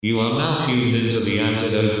You are now tuned into the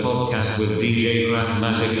Antidote podcast with DJ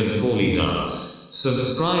Craftmatic and Paulie Dubz.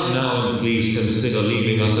 Subscribe now and please consider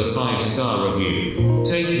leaving us a 5-star review.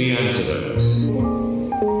 Take the antidote.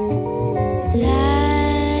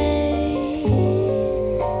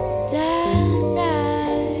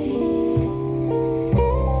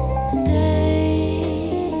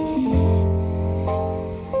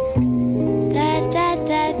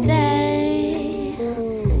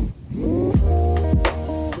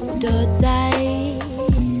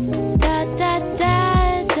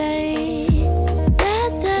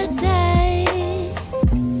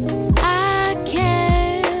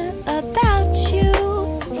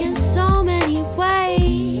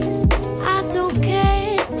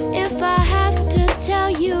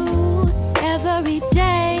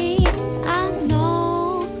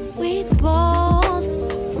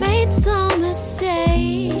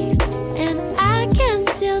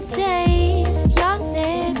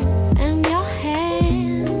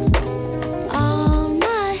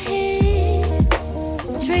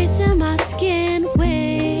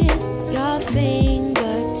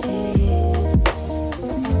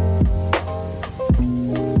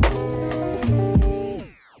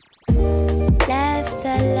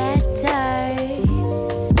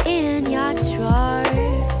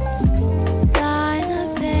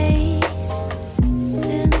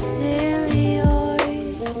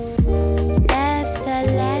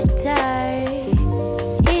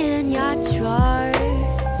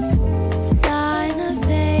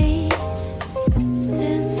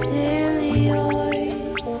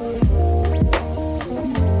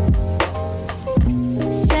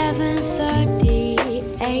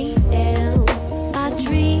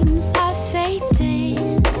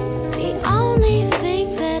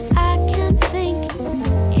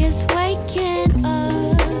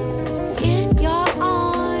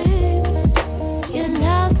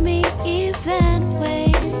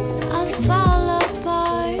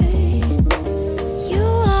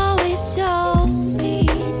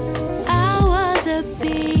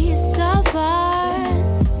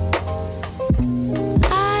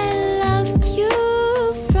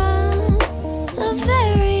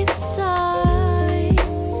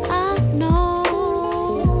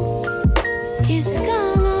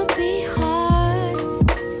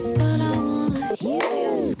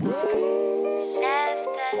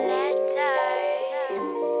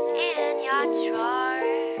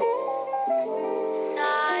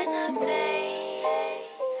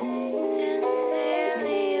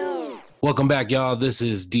 Welcome back, y'all. This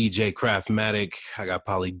is DJ Craftmatic. I got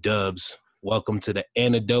Paulie Dubz. Welcome to the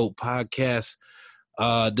Antidote podcast.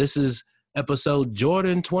 This is episode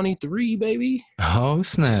Jordan 23, baby. Oh,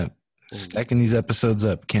 snap. Stacking these episodes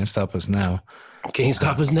up. Can't stop us now. Can't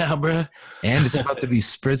stop us now, bruh. And it's about to be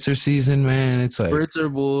spritzer season, man. It's like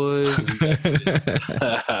spritzer, boys.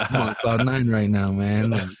 I'm on cloud 9 right now,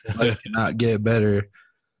 man. Life cannot get better.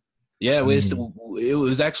 Yeah, it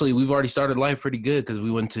was actually, we've already started life pretty good because we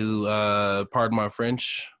went to Pardon My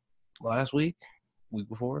French last week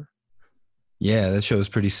before. Yeah, that show was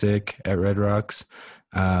pretty sick at Red Rocks.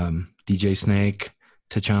 DJ Snake,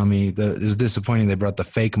 Tachami. It was disappointing they brought the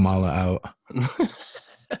fake Mala out.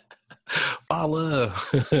 Follow.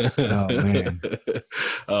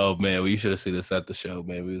 Oh, man. We should have seen us at the show,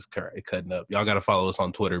 man. We was cutting up. Y'all got to follow us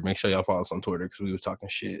on Twitter. Make sure y'all follow us on Twitter because we was talking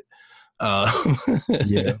shit.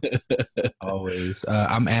 Yeah, always.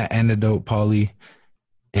 I'm at Antidote Paulie,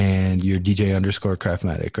 and you're DJ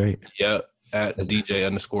 _Craftmatic, right? Yep, at DJ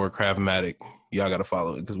 _Craftmatic. Y'all gotta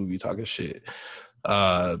follow it because we be talking shit.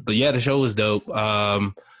 But yeah, the show was dope.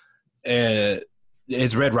 And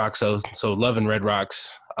it's Red Rocks, so loving Red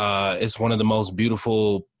Rocks. It's one of the most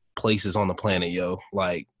beautiful places on the planet, yo.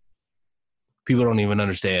 Like, people don't even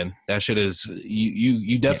understand. That shit is,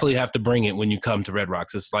 you definitely have to bring it when you come to Red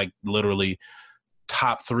Rocks. It's like literally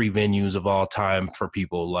top 3 venues of all time for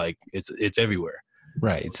people. Like, it's everywhere.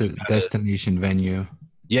 Right. It's a destination venue.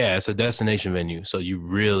 Yeah, it's a destination venue. So you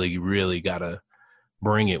really, really got to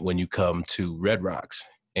bring it when you come to Red Rocks.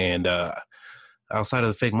 And outside of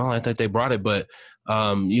the fake mall, I think they brought it. But,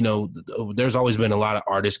 there's always been a lot of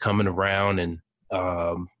artists coming around and,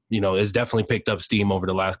 it's definitely picked up steam over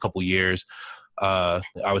the last couple years. I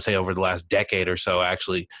would say over the last decade or so,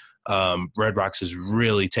 actually. Red Rocks has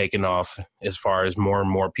really taken off as far as more and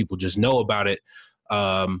more people just know about it.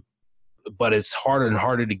 But it's harder and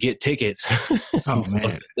harder to get tickets. Oh,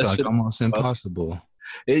 man. It's like almost impossible.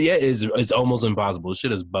 It's almost impossible.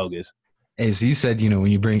 Shit is bogus. As you said, when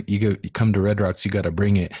you come to Red Rocks, you got to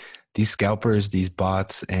bring it. These scalpers, these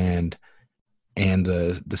bots, and and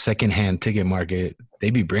the secondhand ticket market, they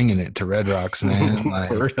be bringing it to Red Rocks, man. Like,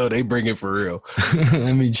 for real, they bring it for real.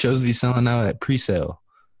 I mean, shows be selling out at pre-sale,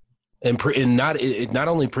 And not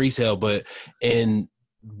only pre-sale, but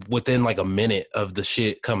within like a minute of the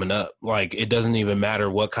shit coming up. Like, it doesn't even matter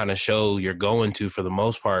what kind of show you're going to. For the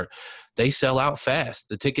most part, they sell out fast.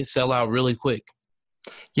 The tickets sell out really quick.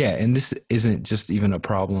 Yeah, and this isn't just even a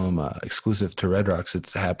problem exclusive to Red Rocks.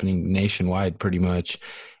 It's happening nationwide pretty much.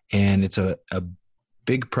 And it's a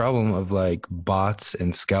big problem of like bots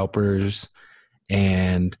and scalpers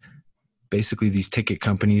and basically these ticket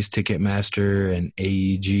companies, Ticketmaster and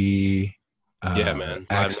AEG. Yeah, man.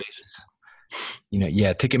 Access.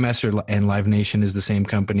 Ticketmaster and LiveNation is the same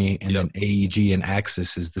company, and then AEG and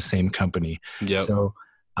Axis is the same company. Yep. So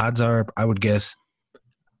odds are, I would guess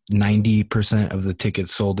 90% of the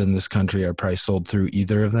tickets sold in this country are probably sold through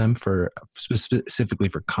either of them, for specifically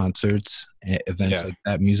for concerts, events like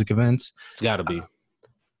that, music events. It's got to be.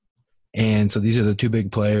 And so these are the two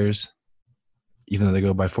big players, even though they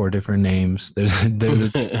go by 4 different names. They're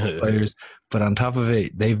the two players. But on top of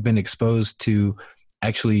it, they've been exposed to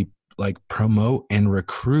actually like promote and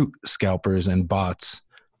recruit scalpers and bots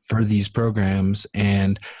for these programs.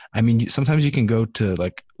 And I mean, sometimes you can go to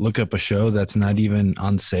like look up a show that's not even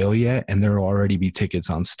on sale yet, and there will already be tickets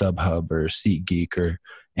on StubHub or SeatGeek or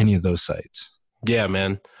any of those sites. Yeah,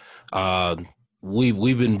 man.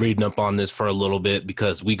 We've been reading up on this for a little bit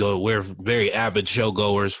because we're very avid show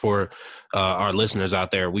goers. For our listeners out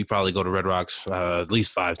there, we probably go to Red Rocks at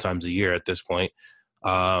least 5 times a year at this point.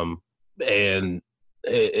 And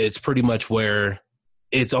it's pretty much where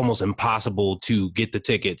it's almost impossible to get the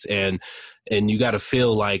tickets, and you got to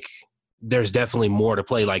feel like there's definitely more to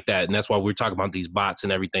play like that. And that's why we're talking about these bots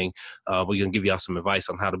and everything. We're going to give y'all some advice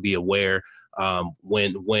on how to be aware,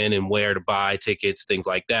 when and where to buy tickets, things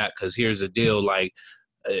like that. Cause here's the deal. Like,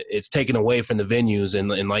 it's taken away from the venues.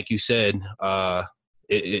 And like you said,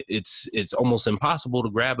 it's almost impossible to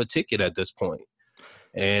grab a ticket at this point.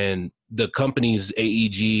 And the company's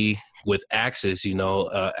AEG with Axis,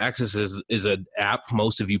 Axis is an app.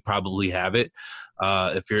 Most of you probably have it.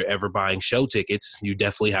 If you're ever buying show tickets, you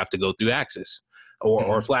definitely have to go through Axis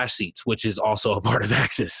or Flash Seats, which is also a part of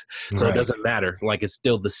Axis. So It doesn't matter. Like, it's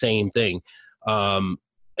still the same thing. And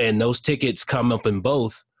those tickets come up in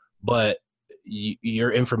both, but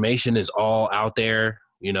your information is all out there.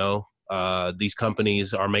 These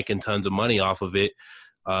companies are making tons of money off of it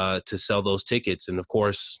to sell those tickets. And of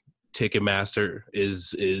course, Ticketmaster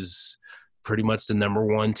is pretty much the number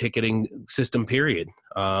one ticketing system, period.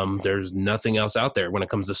 There's nothing else out there when it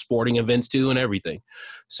comes to sporting events too and everything.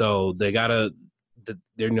 So they're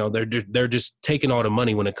just taking all the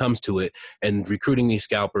money when it comes to it and recruiting these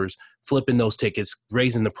scalpers, flipping those tickets,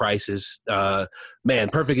 raising the prices. Man,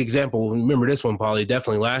 perfect example. Remember this one, Paulie,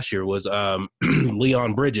 definitely last year was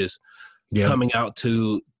Leon Bridges coming out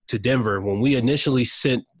to Denver when we initially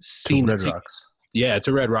seen the tickets. Yeah,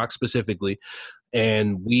 to Red Rock specifically.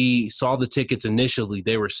 And we saw the tickets initially,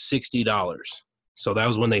 they were $60. So that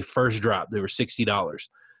was when they first dropped. They were $60.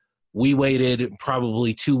 We waited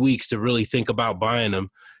probably 2 weeks to really think about buying them.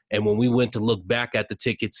 And when we went to look back at the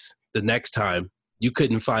tickets the next time, you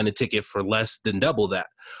couldn't find a ticket for less than double that.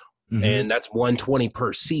 Mm-hmm. And that's $120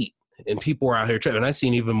 per seat. And people are out here trying. And I've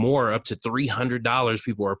seen even more, up to $300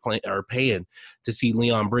 people are paying to see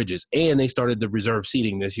Leon Bridges. And they started the reserve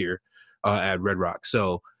seating this year at Red Rock.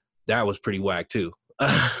 So that was pretty whack too.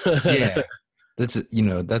 Yeah,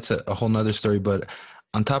 that's a whole nother story. But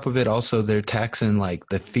on top of it, also they're taxing, like,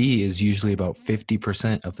 the fee is usually about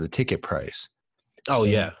 50% of the ticket price. Oh,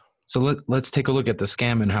 yeah. So let's take a look at the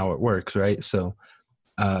scam and how it works, right? So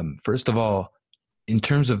first of all, in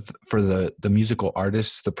terms of for the musical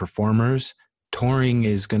artists, the performers, touring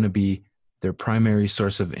is going to be their primary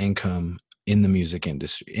source of income in the music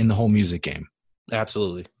industry, in the whole music game.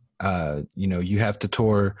 Absolutely. You have to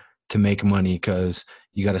tour to make money because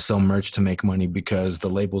you got to sell merch to make money because the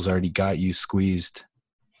labels already got you squeezed,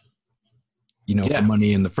 for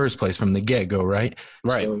money in the first place from the get-go, right?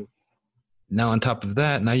 Right. So now on top of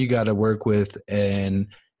that, now you got to work with an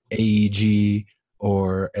AEG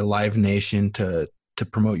or a LiveNation to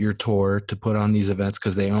promote your tour, to put on these events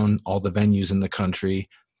because they own all the venues in the country.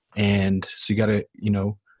 And so you got to,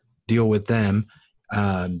 deal with them.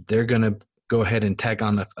 They're going to go ahead and tack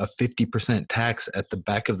on a 50% tax at the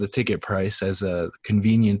back of the ticket price as a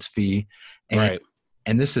convenience fee.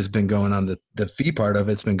 And this has been going on, the fee part of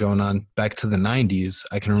it's been going on back to the 90s.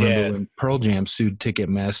 I can remember when Pearl Jam sued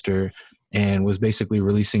Ticketmaster and was basically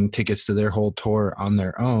releasing tickets to their whole tour on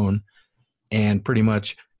their own. And pretty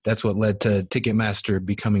much that's what led to Ticketmaster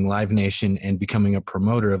becoming LiveNation and becoming a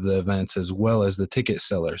promoter of the events as well as the ticket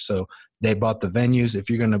seller. So they bought the venues. If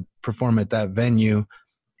you're going to perform at that venue,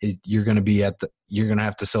 you're going to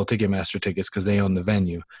have to sell Ticketmaster tickets because they own the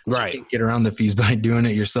venue. So Right. you can't get around the fees by doing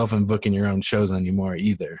it yourself and booking your own shows anymore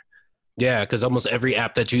either. Yeah, because almost every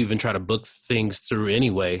app that you even try to book things through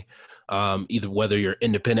anyway, either whether you're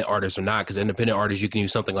independent artist or not, because independent artists, you can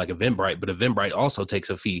use something like Eventbrite, but Eventbrite also takes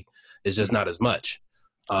a fee. It's just not as much.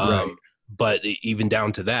 Right. But even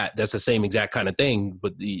down to that, that's the same exact kind of thing.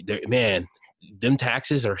 But man, them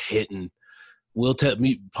taxes are hitting.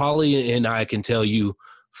 Paulie and I can tell you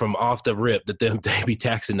from off the rip that they be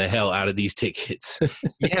taxing the hell out of these tickets.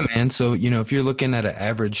 Yeah, man. So, if you're looking at an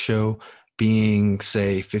average show being,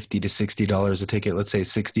 say, $50 to $60 a ticket, let's say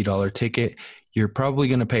 $60 ticket, you're probably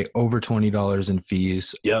going to pay over $20 in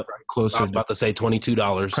fees. Yep. I was about to say $22.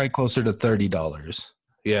 Probably closer to $30.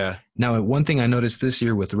 Yeah. Now, one thing I noticed this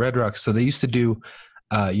year with Red Rocks, so they used to do,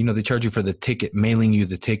 they charge you for the ticket, mailing you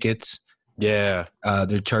the tickets. Yeah.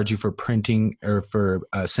 They charge you for printing or for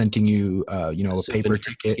sending you, a paper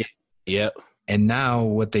ticket. Yep. And now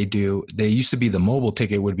what they do, they used to be the mobile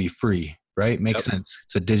ticket would be free, right? Makes sense.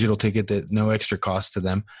 It's a digital ticket that no extra cost to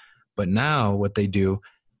them. But now what they do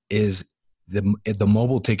is the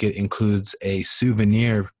mobile ticket includes a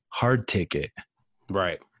souvenir hard ticket.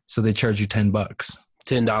 Right. So they charge you $10.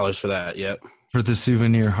 $10 for that. Yep. For the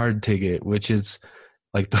souvenir hard ticket, which is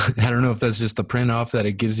like, I don't know if that's just the print off that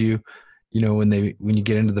it gives you, when you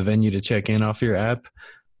get into the venue to check in off your app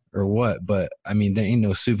or what. But I mean, there ain't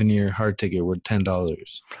no souvenir hard ticket worth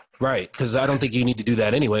 $10. Right. Because I don't think you need to do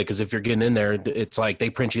that anyway. Because if you're getting in there, it's like they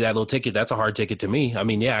print you that little ticket. That's a hard ticket to me. I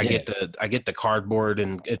mean, I get the cardboard,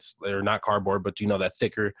 and they're not cardboard, but that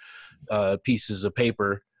thicker pieces of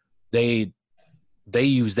paper. They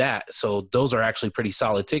use that. So those are actually pretty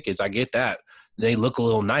solid tickets. I get that. They look a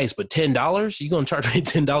little nice, but $10? You going to charge me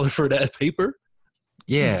 $10 for that paper?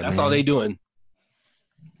 Yeah. That's man. all they doing.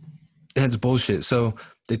 That's bullshit. So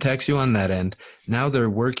they tax you on that end. Now they're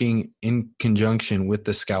working in conjunction with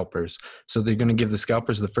the scalpers. So they're going to give the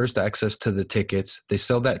scalpers the first access to the tickets. They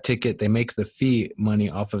sell that ticket. They make the fee money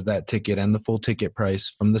off of that ticket and the full ticket price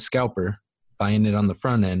from the scalper, buying it on the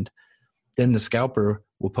front end. Then the scalper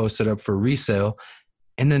will post it up for resale.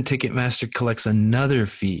 And then Ticketmaster collects another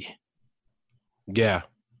fee. Yeah.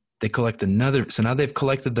 They collect another. So now they've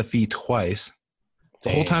collected the fee twice. The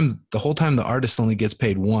whole time the artist only gets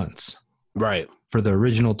paid once. Right. For the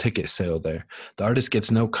original ticket sale there. The artist gets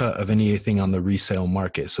no cut of anything on the resale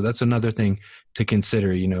market. So that's another thing to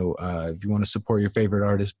consider. If you want to support your favorite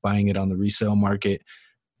artist, buying it on the resale market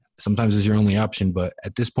sometimes is your only option. But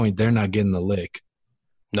at this point, they're not getting the lick.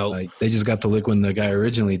 No. They just got the lick when the guy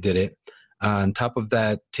originally did it. On top of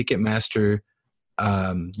that, Ticketmaster,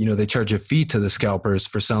 they charge a fee to the scalpers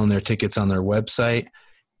for selling their tickets on their website.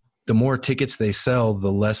 The more tickets they sell,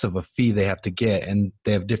 the less of a fee they have to get. And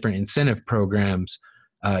they have different incentive programs.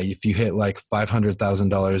 If you hit like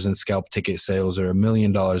 $500,000 in scalp ticket sales or $1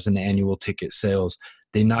 million in annual ticket sales,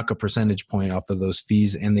 they knock a percentage point off of those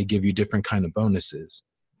fees and they give you different kind of bonuses.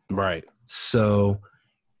 Right. So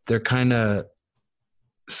they're kind of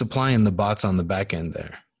supplying the bots on the back end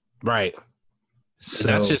there. Right. So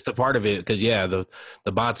that's just a part of it, because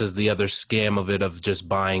the bots is the other scam of it, of just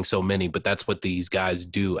buying so many. But that's what these guys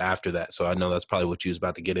do after that. So I know that's probably what you was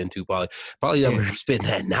about to get into, Paulie. Probably never spit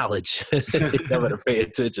that knowledge. You better pay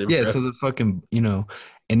attention. Yeah. Bro. So the fucking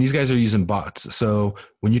and these guys are using bots. So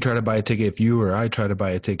when you try to buy a ticket, if you or I try to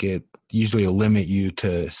buy a ticket, usually it'll limit you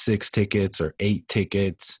to 6 tickets or 8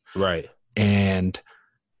 tickets. Right.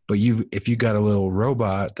 But if you got a little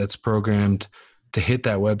robot that's programmed to hit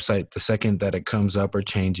that website the second that it comes up or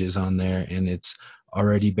changes on there, and it's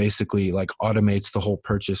already basically like automates the whole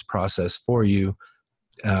purchase process for you.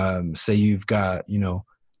 Say you've got, the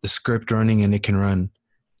script running and it can run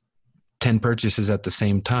 10 purchases at the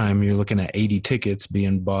same time. You're looking at 80 tickets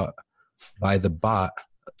being bought by the bot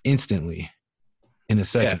instantly in a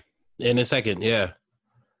second. Yeah. In a second. Yeah.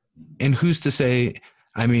 And who's to say,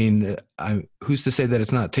 who's to say that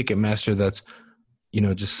it's not Ticketmaster that's,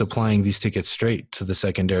 just supplying these tickets straight to the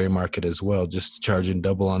secondary market as well, just charging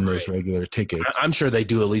double on those regular tickets. I'm sure they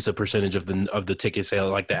do at least a percentage of the ticket sale,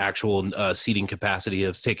 like the actual seating capacity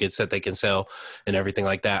of tickets that they can sell and everything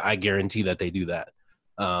like that. I guarantee that they do that,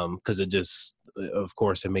 because it just, of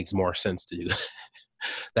course, it makes more sense to do.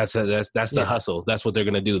 That's the hustle. That's what they're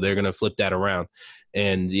going to do. They're going to flip that around.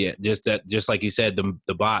 And just like you said,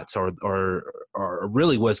 the bots are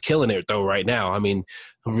really what's killing it though right now. I mean,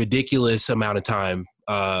 a ridiculous amount of time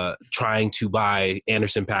trying to buy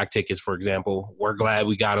Anderson .Paak tickets, for example. We're glad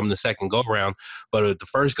we got them the second go round, but at the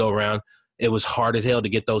first go round, it was hard as hell to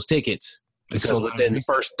get those tickets because within the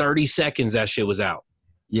first 30 seconds, that shit was out.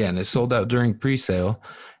 Yeah, and it sold out during pre-sale.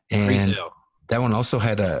 And that one also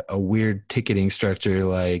had a weird ticketing structure.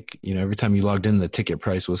 Like, you know, every time you logged in, the ticket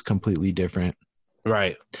price was completely different.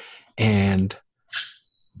 Right. And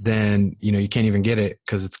then, you know, you can't even get it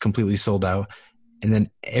because it's completely sold out. And then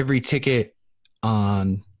every ticket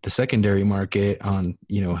on the secondary market on,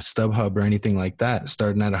 you know, StubHub or anything like that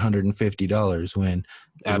starting at $150 when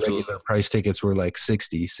the regular price tickets were like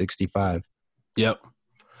 $60, $65. Yep.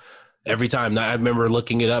 Every time. I remember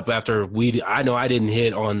looking it up after I know I didn't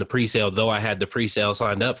hit on the pre-sale, though I had the pre-sale,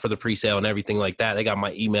 signed up for the pre-sale and everything like that. They got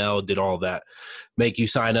my email, did all that, make you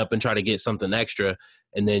sign up and try to get something extra.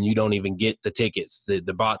 And then you don't even get the tickets. The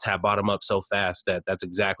bots have bought them up so fast that's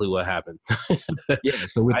exactly what happened. Yeah.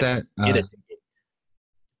 So with that,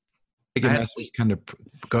 Ticketmaster's kind of,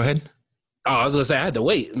 go ahead. Oh, I was going to say, I had to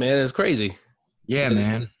wait, man. It's crazy. Yeah,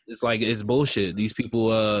 man. It's like, it's bullshit. These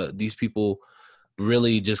people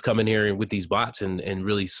really just come in here with these bots and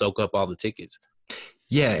really soak up all the tickets.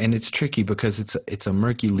 Yeah, and it's tricky because it's a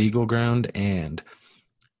murky legal ground, and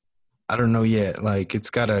I don't know yet. Like, it's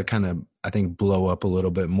got to kind of, I think, blow up a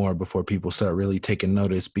little bit more before people start really taking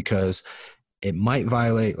notice, because it might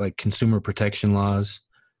violate like consumer protection laws.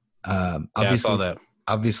 I saw that.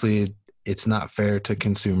 Obviously, it's not fair to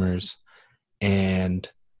consumers,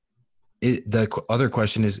 and the other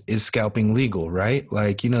question is scalping legal, right?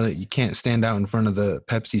 Like, you know, that you can't stand out in front of the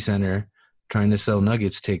Pepsi Center trying to sell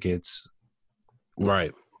Nuggets tickets.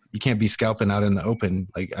 Right. You can't be scalping out in the open.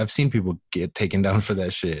 Like, I've seen people get taken down for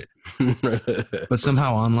that shit. But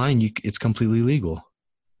somehow online, it's completely legal.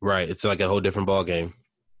 Right. It's like a whole different ball game.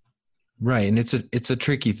 Right. And it's a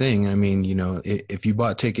tricky thing. I mean, you know, if you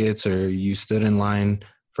bought tickets or you stood in line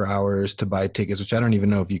for hours to buy tickets, which I don't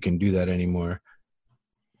even know if you can do that anymore.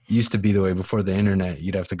 Used to be the way before the internet.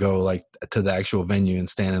 You'd have to go like to the actual venue and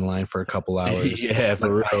stand in line for a couple hours. Yeah, for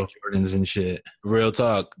like real. Jordans and shit. Real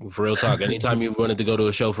talk. Anytime you wanted to go to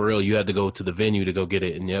a show for real, you had to go to the venue to go get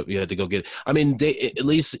it. And yep, you had to go get it. I mean, at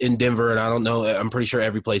least in Denver, and I don't know, I'm pretty sure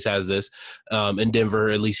every place has this. In Denver,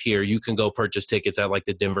 at least here, you can go purchase tickets at like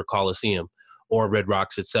the Denver Coliseum or Red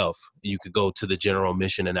Rocks itself. You could go to the general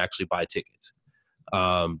admission and actually buy tickets.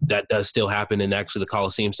 That does still happen, and actually the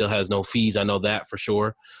Coliseum still has no fees. I know that for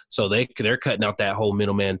sure. So they're cutting out that whole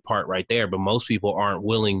middleman part right there. But most people aren't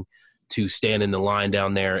willing to stand in the line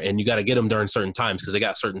down there, and you got to get them during certain times because they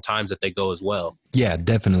got certain times that they go as well. Yeah,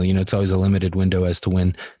 definitely. You know, it's always a limited window as to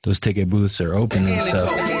when those ticket booths are open and stuff.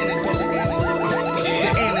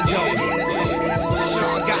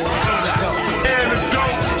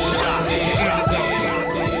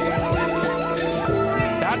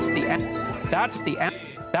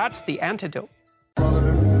 That's the antidote. The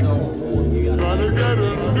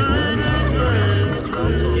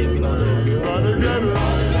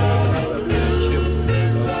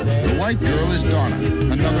white girl is Donna,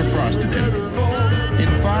 another prostitute. In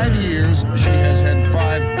 5 years, she has had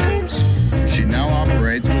 5 pimps. She now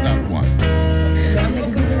operates without one. I'm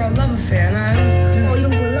looking for a love affair, and I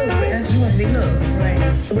don't for love affair. That's what they love, right?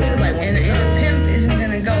 And a pimp isn't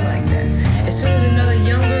gonna go like that. As soon as another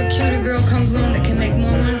younger, cuter girl comes along that can make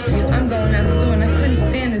more money, I'm going out the door, and I couldn't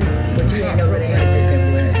stand it. But you ain't never really had to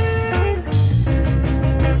with it.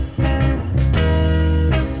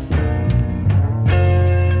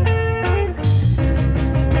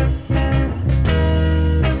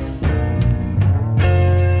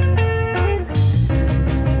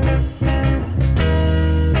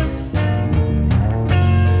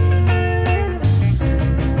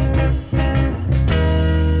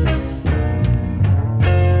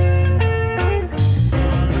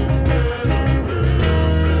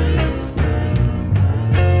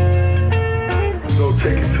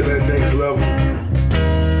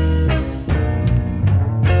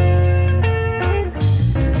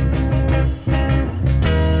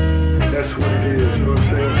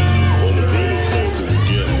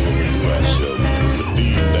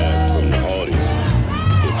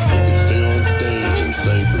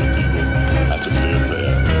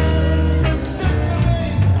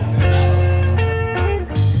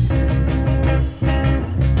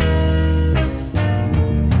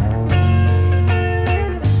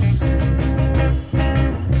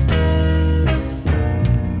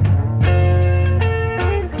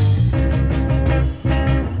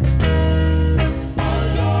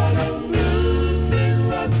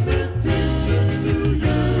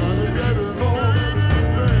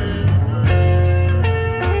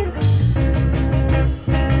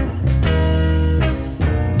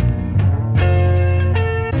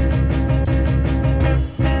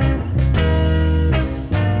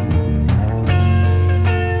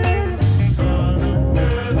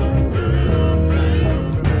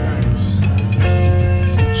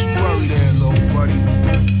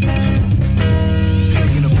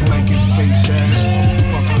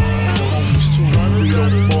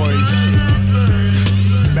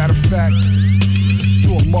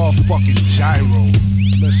 fucking gyro.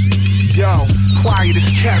 Listen, yo, quiet is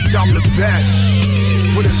kept, I'm the best.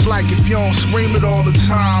 But it's like if you don't scream it all the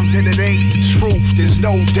time, then it ain't the truth. There's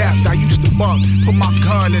no depth. I used to buck, put my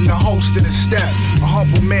gun in the holster and step. A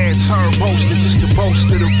humble man turned boaster just to boast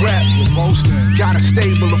of the rap. Got a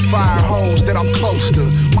stable of fire hoes that I'm close to.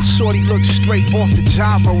 My shorty looks straight off the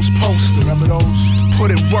gyros poster. Remember those? Put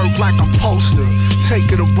it work like I'm poster. Take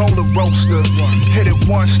it a roller roaster. Hit it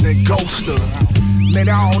once, then ghost her. Man,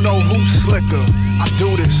 I don't know who's slicker. I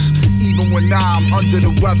do this even when I'm under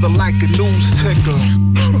the weather like a news ticker.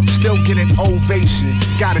 Still getting ovation.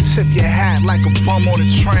 Gotta tip your hat like a bum on a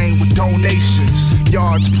train with donations.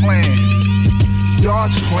 Yards playing.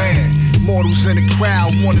 Mortals in the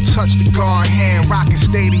crowd wanna touch the guard hand. Rocking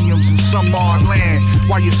stadiums in some odd land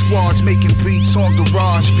while your squad's making beats on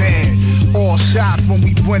GarageBand. All shocked when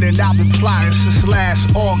we winning. I've been plotting since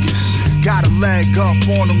last August. Got a leg up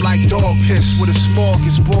on them like dog piss with a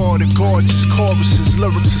smorgasbord of gorgeous choruses.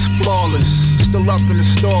 Lyrics is flawless. Still up in the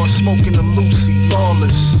store smoking a Lucy,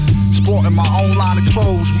 lawless. Sporting my own line of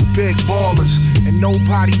clothes with big ballers. And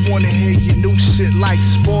nobody wanna hear your new shit like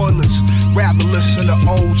spoilers. Rather listen to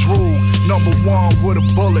old Drew, number one with a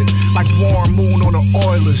bullet, like Warren Moon on the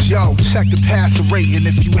Oilers. Yo, check the passer rating.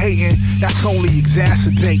 If you hating, that's only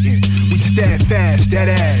exacerbating. We steadfast, dead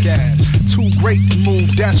ass. Too great to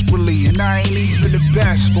move desperately, and I ain't even the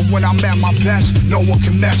best. But when I'm at my best, no one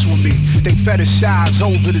can mess with me. They fetishize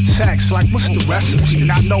over the text, like what's the recipe?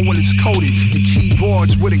 And I know when it's coded in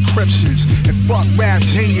keyboards with encryptions. And fuck rap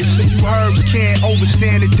genius, if you herbs can't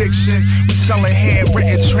overstand addiction, we selling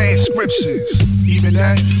handwritten transcriptions. Even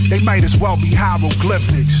then, they might as well be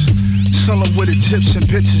hieroglyphics. Chillin' with Egyptian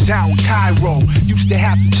bitches out in Cairo. Used to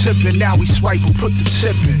have to chip in, now we swipe and put the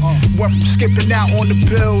chip in. Went from skipping out on the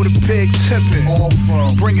bill to big tipping. All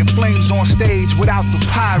from bringing flames on stage without the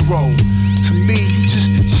pyro. To me, you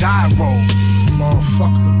just a gyro,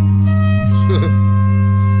 motherfucker.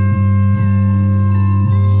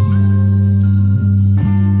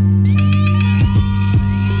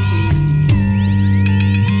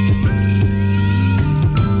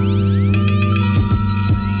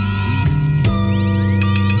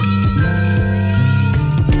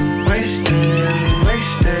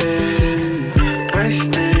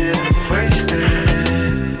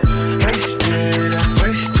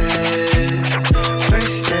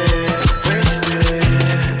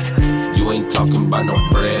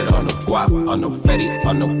 On no fetty,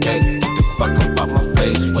 on no cake. Get the fuck up out my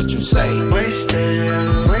face, what you say? Wasted.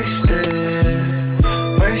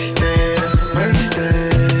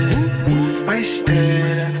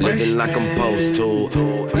 Living like I'm supposed to,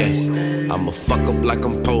 yeah. I'ma fuck up like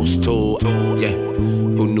I'm supposed to, yeah.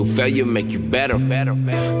 Who knew failure make you better?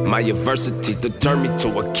 My adversities deterred me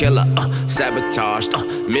to a killer. Sabotage,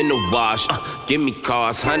 mental wash. Give me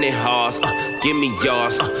cars, 100 hearts. Give me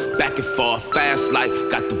yours. Back and forth, fast like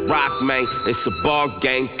got the rock, man. It's a ball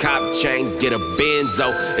game, cop chain, get a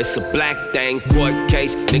benzo. It's a black thing, court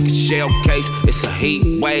case, nigga shell case. It's a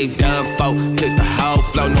heat wave, done for. Click the whole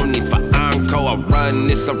flow, no need for encore. I run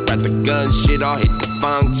this, I write the gun shit. I'll hit the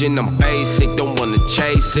function, I'm basic, don't wanna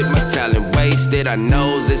chase it. My talent wasted, I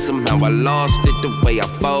knows it. Somehow I lost it, the way I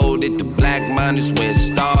folded. The black mind is where it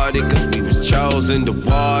started, cause we was chosen. The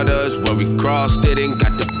waters where we crossed it and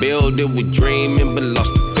got the building. We dreaming, but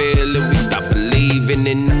lost the feeling. We stopped believing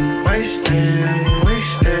in wasted.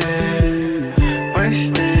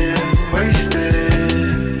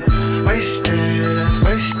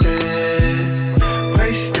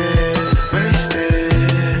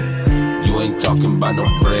 You ain't talking about no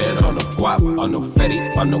bread or no guap or no fetty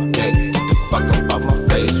or no cake. Get the fuck up out my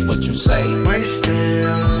face, what you say? Wasted.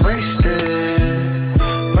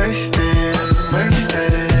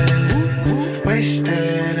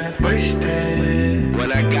 When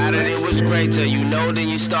I got it, it was great till you know, then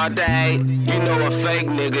you start to hate. You know a fake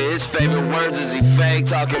nigga, his favorite words is he fake.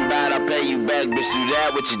 Talking about I pay you back, bitch, do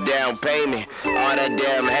that with your down payment. All that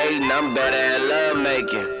damn hating, I'm better at love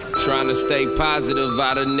making. Trying to stay positive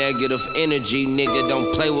out of negative energy. Nigga,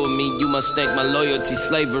 don't play with me, you must think my loyalty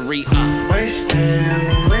slavery.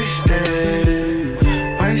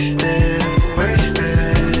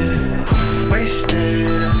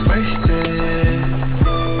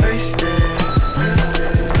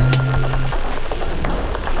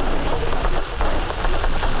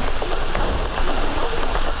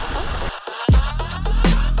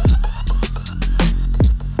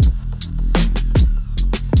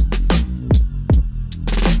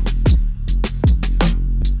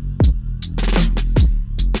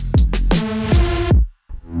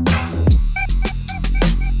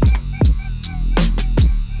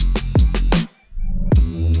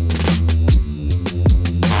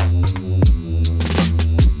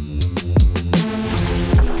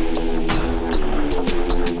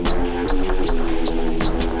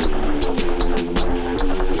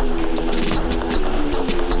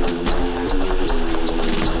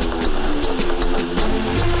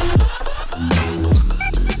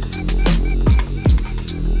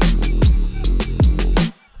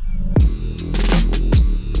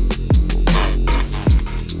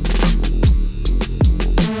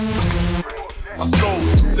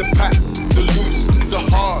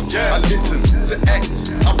 hits,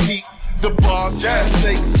 I peep. The bars, the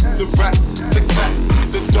snakes, the rats, the cats,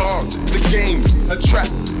 the dogs, the games,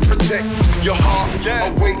 attract, protect your heart.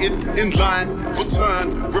 Awaited in line,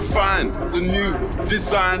 return, refine the new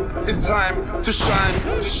design. It's time to shine,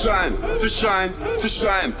 to shine, to shine, to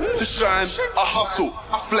shine, to shine. I hustle,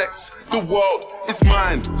 I flex, the world is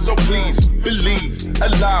mine. So please believe,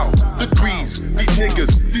 allow degrees. These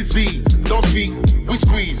niggas, disease, don't speak, we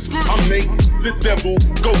squeeze. I make the devil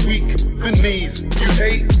go weak, the knees. You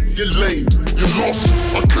hate, you're lame, you're lost.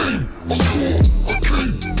 I came, I saw, I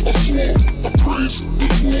came, I saw. I praise the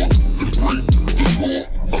Lord, and break the law.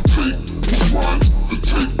 I take what's mine, and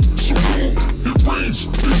take some more. It rains,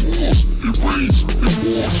 it wars, it rains, it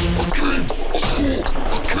wars. I came, I saw,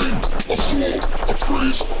 I came, I saw. I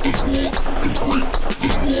praise the Lord, and break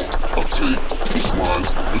the law. I take what's mine,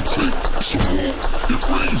 and take some more. It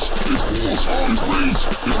rains, it wars, it rains,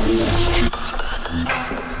 it wars.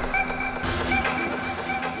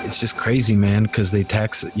 It's just crazy, man, because they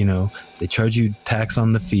tax, they charge you tax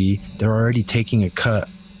on the fee. They're already taking a cut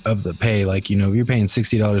of the pay. Like, you're paying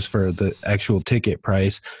 $60 for the actual ticket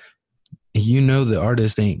price. The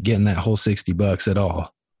artist ain't getting that whole $60 at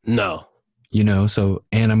all. No. So,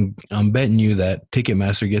 and I'm betting you that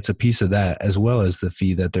Ticketmaster gets a piece of that as well as the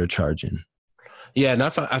fee that they're charging. Yeah, and I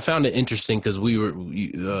found it interesting because we were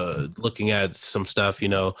looking at some stuff.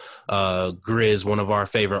 Grizz, one of our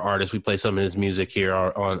favorite artists, we play some of his music here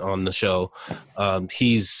on the show.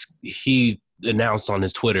 He announced on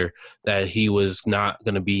his Twitter that he was not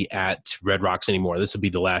going to be at Red Rocks anymore. This would be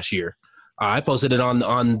the last year. I posted it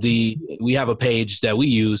on we have a page that we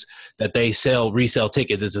use that they resell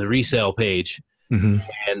tickets. It's a resale page. Mm-hmm.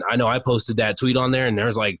 And I know I posted that tweet on there, and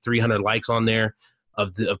there's like 300 likes on there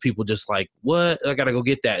of people just like, what? I got to go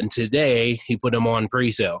get that. And today he put them on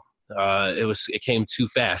pre-sale. It came too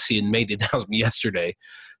fast. He had made the announcement yesterday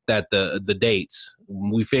that the dates,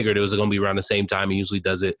 we figured it was going to be around the same time. He usually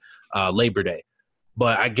does it Labor Day.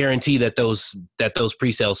 But I guarantee that those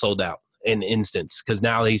pre-sales sold out in instance, because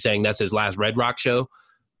now he's saying that's his last Red Rock show.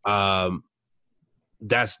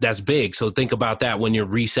 That's big. So think about that when you're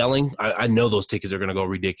reselling. I know those tickets are going to go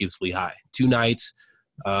ridiculously high. 2 nights,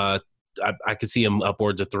 I could see him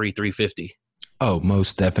upwards of $350. Oh,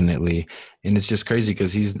 most definitely. And it's just crazy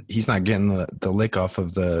because he's not getting the lick off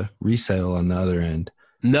of the resale on the other end.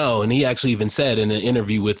 No, and he actually even said in an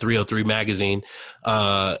interview with 303 Magazine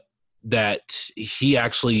that he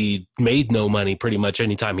actually made no money pretty much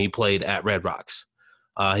anytime he played at Red Rocks.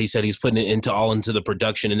 He said he's putting it into the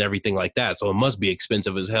production and everything like that. So it must be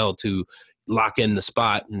expensive as hell to lock in the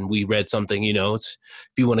spot. And we read something, if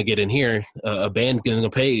you want to get in here, a band going to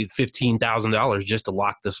pay $15,000 just to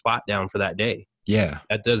lock the spot down for that day. Yeah.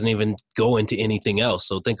 That doesn't even go into anything else.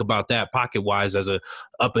 So think about that pocket wise as a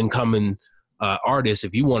up and coming artist.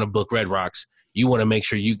 If you want to book Red Rocks, you want to make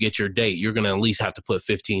sure you get your date. You're going to at least have to put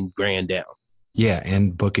 $15,000 down. Yeah.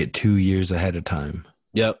 And book it 2 years ahead of time.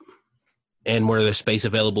 Yep. And where there's space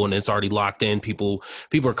available and it's already locked in, people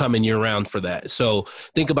are coming year round for that. So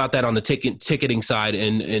think about that on the ticketing side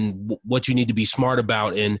and what you need to be smart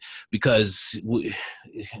about. And because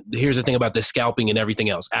here's the thing about the scalping and everything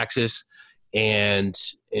else, Axis and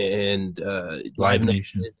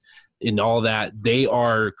LiveNation and all that, they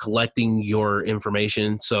are collecting your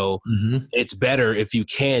information. So it's better if you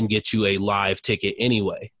can get you a live ticket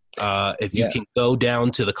anyway. If you can go down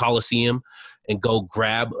to the Coliseum and go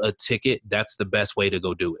grab a ticket, that's the best way to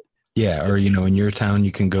go do it. Yeah, or in your town,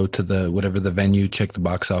 you can go to whatever the venue, check the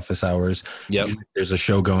box office hours. Yep. Usually there's a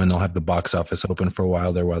show going, they'll have the box office open for a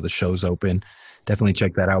while there while the show's open. Definitely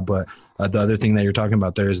check that out. But the other thing that you're talking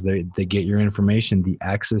about there is they get your information, the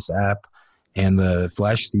Axis app and the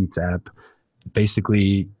Flash Seats app.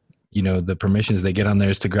 Basically, the permissions they get on there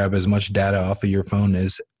is to grab as much data off of your phone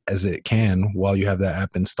as it can while you have that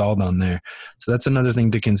app installed on there. So that's another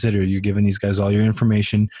thing to consider. You're giving these guys all your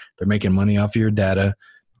information. They're making money off of your data.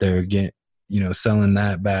 They're selling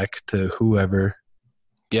that back to whoever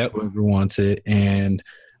wants it. And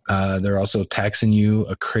they're also taxing you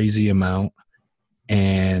a crazy amount.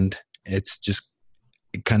 And it's just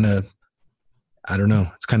kind of, I don't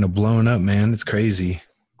know, it's kind of blowing up, man. It's crazy.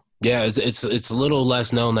 Yeah, it's a little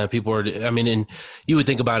less known that people are. I mean, and you would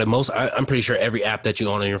think about it. I'm pretty sure every app that you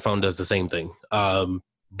own on your phone does the same thing.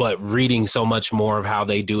 But reading so much more of how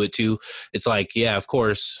they do it too, it's like, yeah, of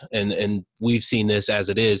course. And we've seen this as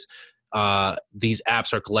it is. These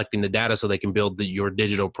apps are collecting the data so they can build your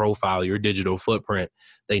digital profile, your digital footprint.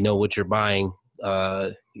 They know what you're buying.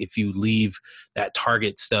 If you leave that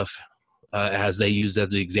Target stuff. As they use as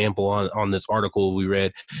the example on this article we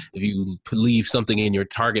read, if you leave something in your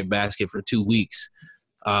Target basket for 2 weeks,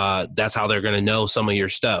 that's how they're going to know some of your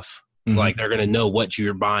stuff. Mm-hmm. Like they're going to know what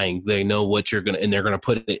you're buying. They know what you're going to, and they're going to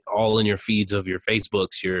put it all in your feeds of your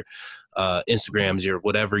Facebooks, your Instagrams, your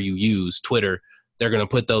whatever you use, Twitter. They're going to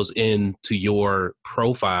put those into your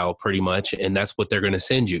profile pretty much. And that's what they're going to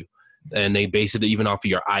send you. And they base it even off of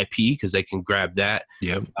your IP because they can grab that.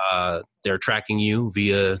 Yep. They're tracking you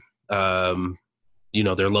via,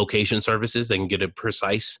 their location services. They can get a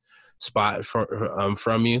precise spot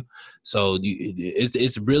from you. So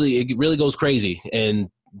it really goes crazy. And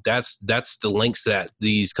that's the links that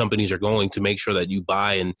these companies are going to make sure that you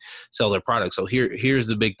buy and sell their products. So here's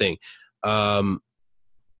the big thing.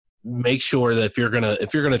 Make sure that if you're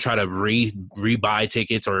gonna try to rebuy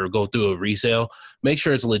tickets or go through a resale, make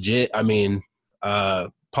sure it's legit. I mean,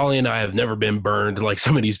 Paulie and I have never been burned like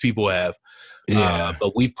some of these people have. Yeah.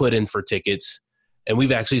 But we've put in for tickets and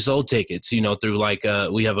we've actually sold tickets, through like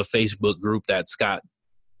we have a Facebook group that's got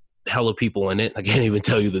hella people in it. I can't even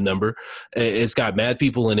tell you the number. It's got mad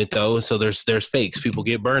people in it though. So there's fakes. People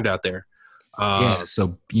get burned out there.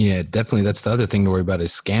 So definitely that's the other thing to worry about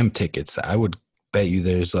is scam tickets. I would bet you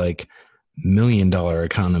there's like $1 million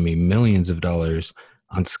economy, millions of dollars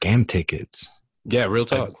on scam tickets. Yeah, real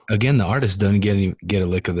talk. Again, the artists don't get a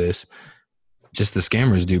lick of this. Just the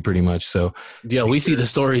scammers do pretty much. So yeah, we see the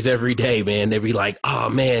stories every day, man. They be like, oh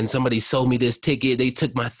man, somebody sold me this ticket. They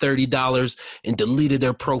took my $30 and deleted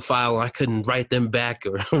their profile. I couldn't write them back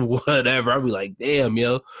or whatever. I'd be like, damn,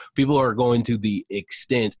 people are going to the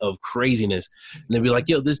extent of craziness. And they'd be like,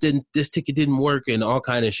 this ticket didn't work and all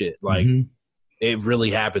kind of shit. Like it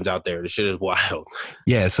really happens out there. The shit is wild.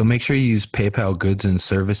 Yeah. So make sure you use PayPal goods and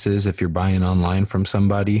services if you're buying online from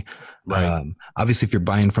somebody. Right. Obviously, if you're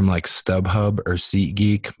buying from like StubHub or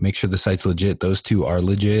SeatGeek, make sure the site's legit. Those two are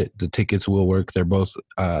legit. The tickets will work. They both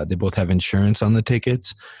have insurance on the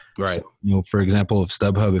tickets. Right. So, for example, if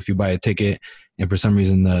StubHub, if you buy a ticket and for some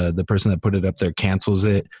reason the person that put it up there cancels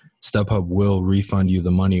it, StubHub will refund you the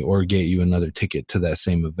money or get you another ticket to that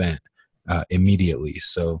same event immediately.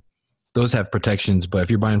 So those have protections. But if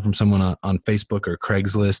you're buying from someone on Facebook or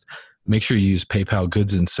Craigslist, make sure you use PayPal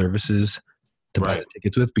goods and services to buy the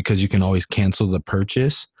tickets with, because you can always cancel the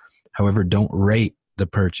purchase. However, don't rate the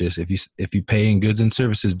purchase. If you pay in goods and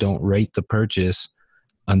services, don't rate the purchase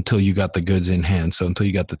until you got the goods in hand. So until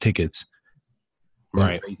you got the tickets,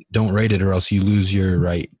 don't rate it, or else you lose your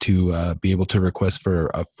right to be able to request for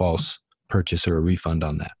a false purchase or a refund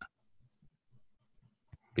on that.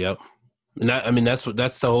 Yep. And that's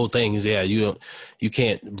the whole thing is, you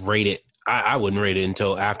can't rate it. I wouldn't rate it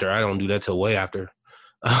until after. I don't do that till way after.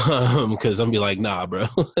 Because I'm be like, nah, bro.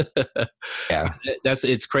 Yeah,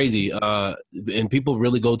 it's crazy. And people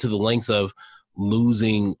really go to the lengths of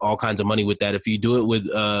losing all kinds of money with that. If you do it with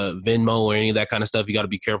Venmo or any of that kind of stuff, you got to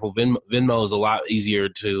be careful. Venmo is a lot easier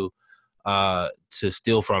to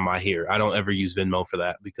steal from. I hear. I don't ever use Venmo for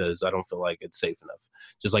that because I don't feel like it's safe enough.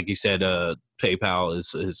 Just like you said, PayPal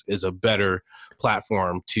is a better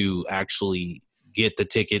platform to actually get the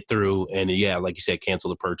ticket through, and like you said, cancel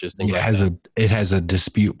the purchase. It has a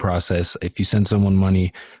dispute process. If you send someone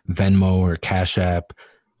money, Venmo or Cash App,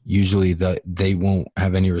 usually they won't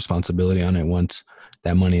have any responsibility on it once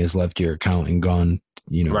that money has left your account and gone.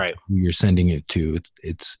 Who you're sending it to.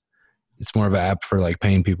 It's more of an app for like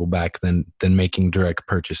paying people back than making direct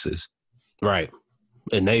purchases. Right.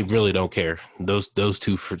 And they really don't care. Those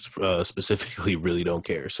two specifically really don't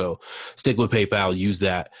care. So stick with PayPal. Use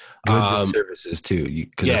that. Goods and services too.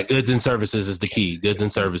 Goods and services is the key. Goods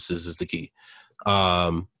and services is the key.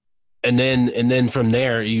 And then from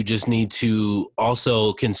there, you just need to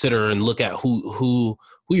also consider and look at who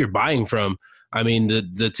you're buying from. I mean,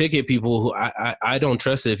 the ticket people who I don't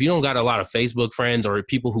trust it. If you don't got a lot of Facebook friends or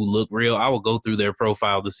people who look real, I will go through their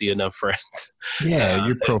profile to see enough friends. Yeah,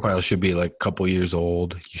 your profile should be like a couple years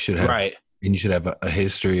old. You should have, and you should have a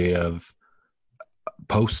history of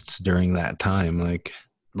posts during that time. Like,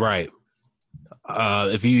 right.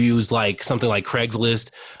 If you use like something like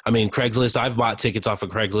Craigslist, I've bought tickets off of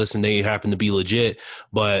Craigslist and they happen to be legit,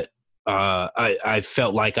 but I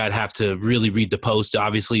felt like I'd have to really read the post.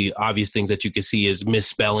 Obviously, obvious things that you can see is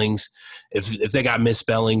misspellings. If they got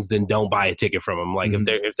misspellings, then don't buy a ticket from them. Like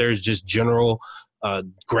if there's just general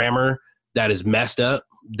grammar that is messed up,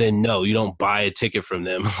 then no, you don't buy a ticket from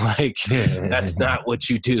them. Like that's not what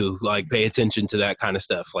you do. Like pay attention to that kind of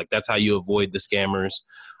stuff. Like that's how you avoid the scammers.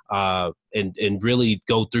 And really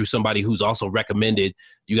go through somebody who's also recommended.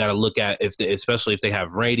 You got to look at especially if they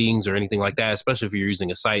have ratings or anything like that, especially if you're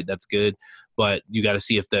using a site, that's good. But you got to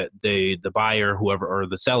see if the buyer, whoever, or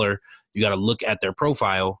the seller, you got to look at their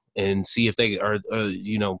profile and see if they are,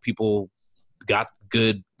 people got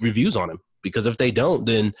good reviews on them. Because if they don't,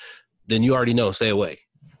 then you already know, stay away.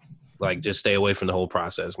 Like, just stay away from the whole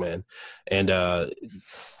process, man. And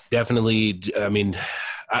definitely, I mean,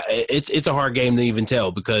 it's a hard game to even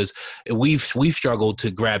tell because we've struggled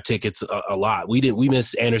to grab tickets a lot. We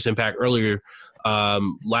missed Anderson .Paak earlier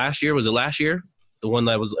last year. Was it last year? The one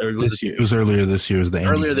that was, or was this year? It was earlier this year. Was the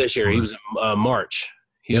earlier this year? He was in March.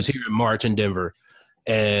 He was here in March in Denver,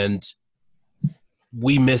 and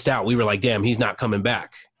we missed out. We were like, damn, he's not coming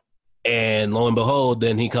back. And lo and behold,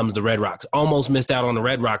 then he comes to Red Rocks. Almost missed out on the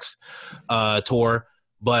Red Rocks tour,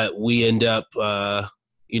 but we end up,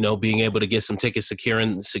 being able to get some tickets,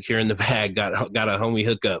 securing the bag. Got a homie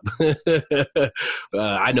hookup.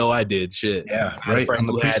 I know I did. Shit, yeah, I had a friend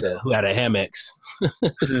who had a Hamex,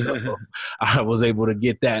 so I was able to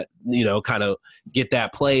get that, kind of get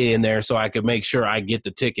that play in there, so I could make sure I get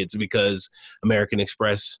the tickets because American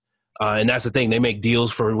Express. And that's the thing. They make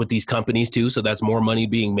deals with these companies too. So that's more money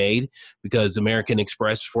being made because American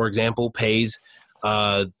Express, for example, pays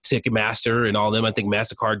Ticketmaster and all them. I think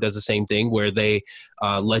MasterCard does the same thing where they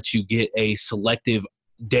let you get a selective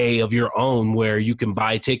day of your own where you can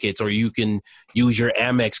buy tickets or you can use your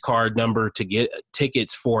Amex card number to get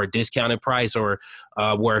tickets for a discounted price or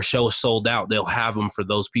where a show is sold out. They'll have them for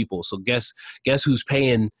those people. So guess who's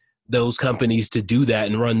paying those companies to do that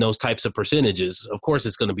and run those types of percentages? Of course,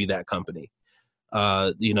 it's going to be that company.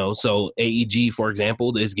 So AEG, for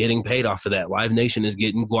example, is getting paid off of that. LiveNation is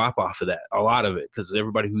getting guap off of that. A lot of it, because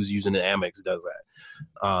everybody who's using the Amex does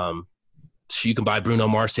that. So you can buy Bruno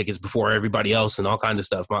Mars tickets before everybody else and all kinds of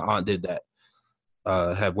stuff. My aunt did that.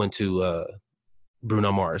 Went to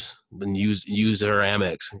Bruno Mars and used her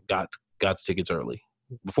Amex, got the tickets early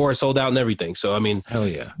before it sold out and everything. So I mean, hell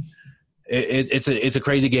yeah. It's a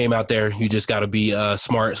crazy game out there. You just got to be a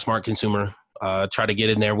smart consumer. Try to get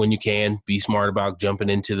in there when you can. Be smart about jumping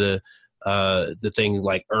into the thing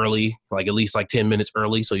like early, like at least like 10 minutes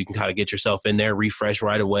early, so you can kind of get yourself in there, refresh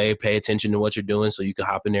right away, pay attention to what you're doing, so you can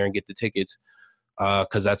hop in there and get the tickets.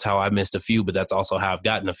 Because that's how I missed a few, but that's also how I've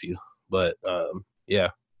gotten a few. But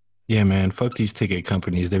yeah. Yeah, man. Fuck these ticket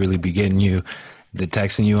companies. They really be getting you. They're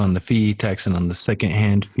taxing you on the fee, taxing on the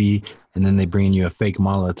secondhand fee, and then they bring you a fake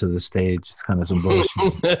mala to the stage. It's kind of some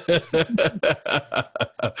bullshit.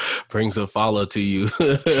 Brings a follow to you.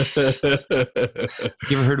 You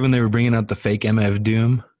ever heard when they were bringing out the fake MF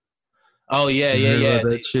Doom? Oh, yeah.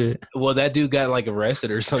 That shit. Well, that dude got like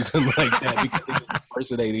arrested or something like that because they was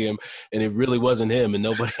impersonating him, and it really wasn't him, and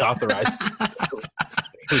nobody authorized him.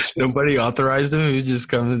 Nobody authorized him. He was just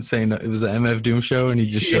coming saying it was an MF Doom show, and he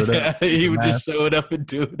just showed up. He would just show it up and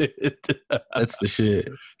doing it. That's the shit.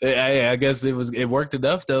 I guess it worked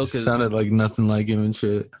enough though. Cause sounded like nothing like him and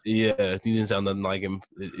shit. Yeah, he didn't sound nothing like him.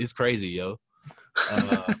 It's crazy, yo.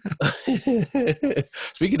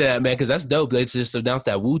 Speaking of that, man, because that's dope. They just announced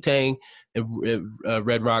that Wu-Tang and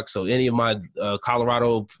Red Rock. So any of my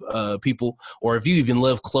Colorado people, or if you even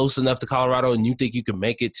live close enough to Colorado and you think you can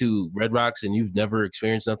make it to Red Rocks and you've never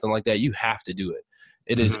experienced nothing like that, you have to do it.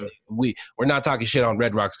 It is we're not talking shit on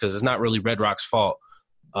Red Rocks because it's not really Red Rock's fault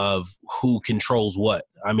of who controls what.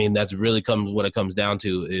 I mean, that's really what it comes down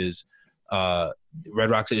to is Red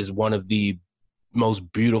Rocks is one of the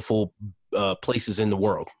most beautiful places in the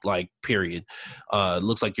world, like period. It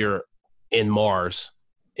looks like you're in Mars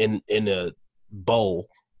in a bowl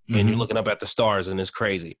and you're looking up at the stars, and it's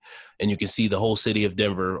crazy, and you can see the whole city of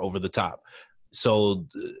Denver over the top. So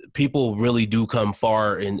people really do come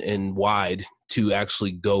far and wide to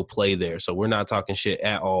actually go play there. So we're not talking shit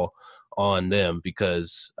at all on them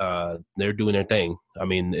because they're doing their thing. I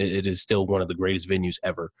mean, it is still one of the greatest venues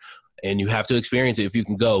ever, and you have to experience it if you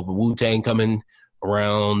can go. But Wu-Tang coming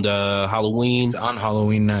around Halloween. It's on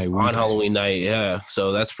Halloween night. On Halloween night, yeah.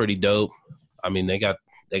 So that's pretty dope. I mean, they got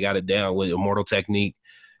it down with Immortal Technique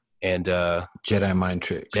and Jedi Mind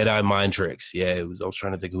Tricks. Yeah, I was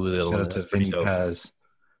trying to think who the shout out to Vinny Paz.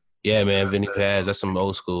 Yeah, man, Vinny Paz. That's some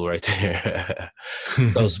old school right there.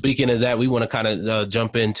 So speaking of that, we want to kind of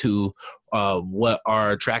jump into what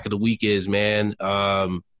our track of the week is, man.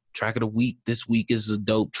 Track of the week this week is a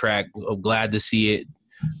dope track. I'm glad to see it.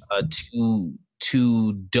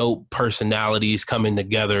 Two dope personalities coming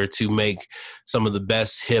together to make some of the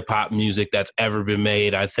best hip hop music that's ever been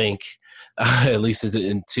made. I think, at least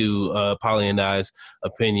into Paulie and I's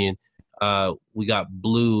opinion, we got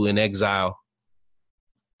Blu and Exile.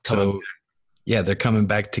 Yeah, they're coming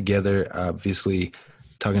back together. Obviously,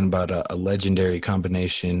 talking about a legendary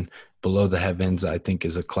combination. Below the Heavens, I think,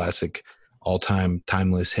 is a classic, all-time,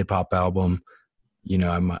 timeless hip hop album. You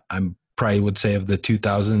know, I'm probably would say of the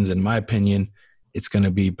 2000s, in my opinion, it's going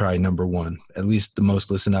to be probably number one, at least the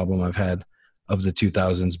most listened album I've had of the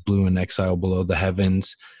 2000s, Blu and Exile, Below the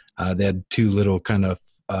Heavens. They had two little kind of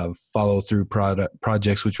follow through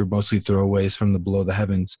projects, which were mostly throwaways from the Below the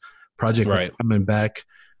Heavens project. Right. Coming back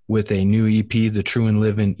with a new EP, the True and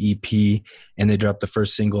Livin EP, and they dropped the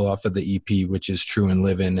first single off of the EP, which is True and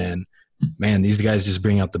Livin. And man, these guys just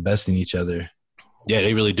bring out the best in each other. Yeah,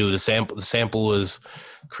 they really do. The sample was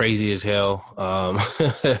crazy as hell.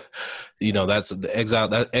 That's the Exile.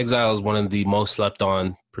 That Exile is one of the most slept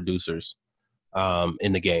on producers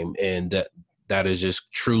in the game, and that is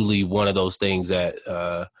just truly one of those things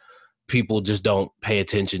that people just don't pay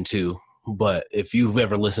attention to. But if you've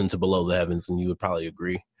ever listened to Below the Heavens, then you would probably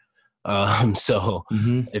agree.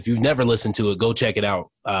 If you've never listened to it, go check it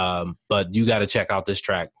out. But you got to check out this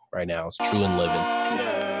track right now. It's True and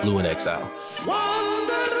Livin', Blu Exile.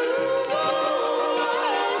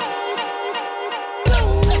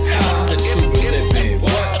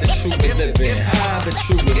 True and living, how the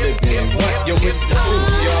true and living. What? Yo, it's the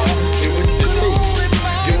truth, y'all. Yo, it's the truth.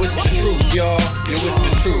 Yo, it's the truth, y'all. Yo, it's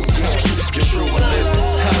the truth. The true and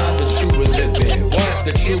living, how the true and living. What?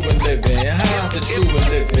 The true and living, how the true and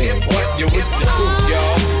living. What? Yo, it's the truth,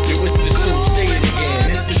 y'all. Yo, it's the truth. Say it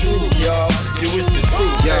again. It's the truth, y'all. Yo, it's the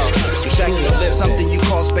truth. Yo, check it. Something you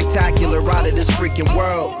call spectacular out of this freaking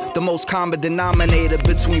world. The most common denominator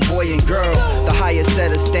between boy and girl. The highest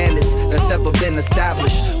set of standards that's ever been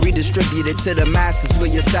established. Redistributed to the masses for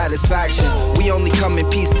your satisfaction. We only come in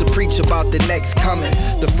peace to preach about the next coming.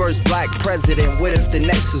 The first black president, what if the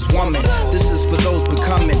next is woman? This is for those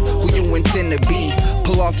becoming who you intend to be.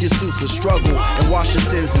 Pull off your suits of struggle and wash your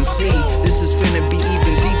sins and see. This is finna be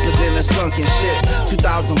even deeper than a sunken ship.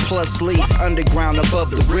 2,000 plus leagues underground above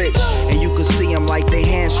the rich. And you can see them like they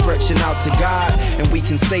hands stretching out to God. And we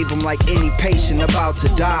can save them like any patient about to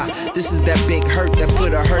die. This is that big hurt that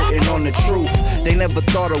put a hurting on the truth. They never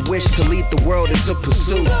thought a wish could lead the world into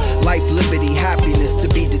pursuit. Life, liberty, happiness,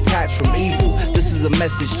 to be detached from evil. This is a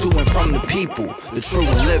message to and from the people. The true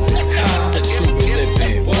and living. How the true and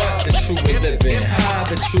living. What? The true and living. How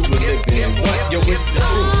the true and living. What? Yo, it's the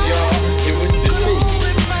truth, y'all. Yo, it's the truth.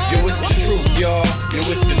 Yo, it's the truth, y'all. Yo,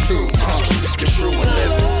 it's the truth. The true and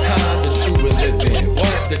living. How the true and living.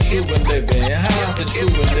 What? The true and living. How the true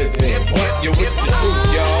and living. What? Yo, it's the truth,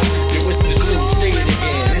 y'all. Yo, it's the truth. Say it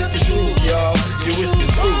again. It's the truth, y'all. Yo, it's the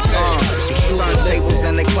truth. Turntables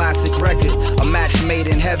and a classic record, a match made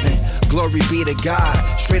in heaven. Glory be to God.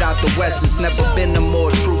 Straight out the West, it's never been a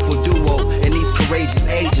more truthful duo in these courageous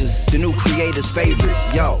ages. The new creators'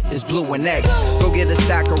 favorites, yo, it's Blu and X. Go get a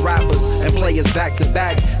stack of rappers and play us back to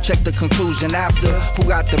back. Check the conclusion after. Who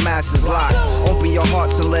got the masses locked? Open your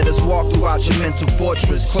hearts and let us walk throughout your mental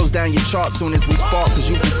fortress. Close down your chart soon as we spark,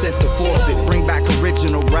 cause you can set the forfeit. Bring back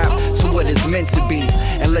original rap to what it's meant to be.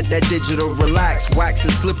 And let that digital relax. Wax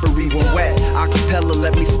is slippery when wet. Acapella,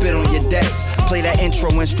 let me spit on your decks. Play that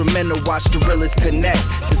intro instrumental, watch the realest connect.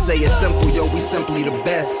 To say it simple, yo, we simply the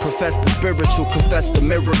best. Profess the spiritual, confess the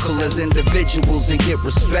miracle as individuals and get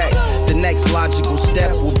respect. The next logical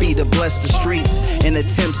step will be to bless the streets in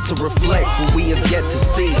attempts to reflect what we have yet to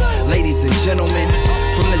see. Ladies and gentlemen,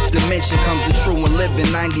 from this dimension comes the true and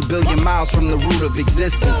living. 90 billion miles from the root of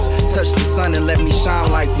existence. Touch the sun and let me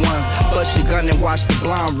shine like one. Bust your gun and watch the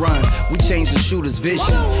blind run. We change the shooter's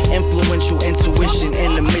vision. Influential intuition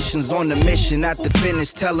and the missions on the mission. At the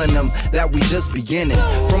finish telling them that we just beginning.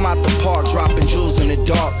 From out the park dropping jewels in the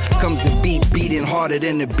dark comes the beat beating harder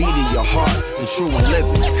than the beat of your heart. The true and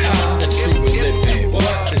living. How the true and living.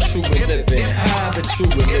 What? The true and living. How the true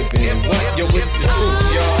and living. What? Yo, it's the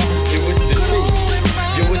truth, y'all. Yo, it's the truth.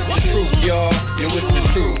 Yo, it's the truth, y'all. Yo, it's the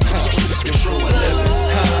truth. The true and living.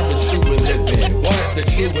 How the true and living. What? The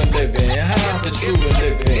true and living. How the true and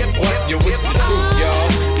living. What? Yo, it's the truth,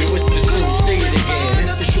 y'all. Yo, it's the truth. Say it again.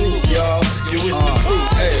 It's the truth, y'all. Yo, it's the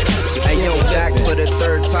truth. Hey, yo, back for the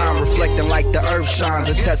third time, reflecting like the earth shines.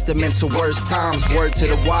 A testament to worst times. Word to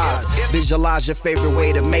the wise. Visualize your favorite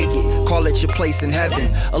way to make it. Call it your place in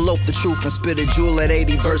heaven. Elope the truth and spit a jewel at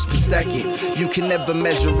 80 verse per second. You can never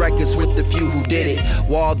measure records with the few who did it.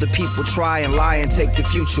 While the people try and lie and take the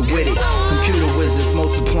future with it. Computer wizards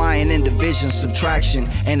multiplying in division, subtraction,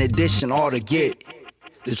 and addition, all to get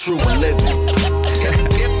the true and living.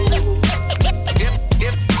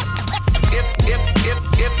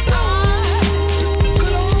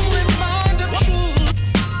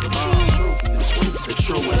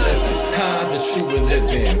 True and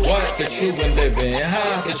living, what? The true and living,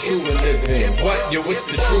 how the true and living, what? Yo, it's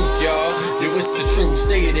the truth, y'all. Yo, it's the truth.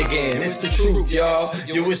 Say it again. It's the truth, y'all.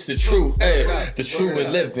 Yo, it's the truth. Hey, the true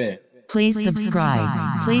and living. Please subscribe.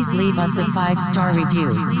 Please leave us a 5-star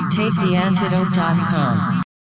review. TakeTheAntidote.com.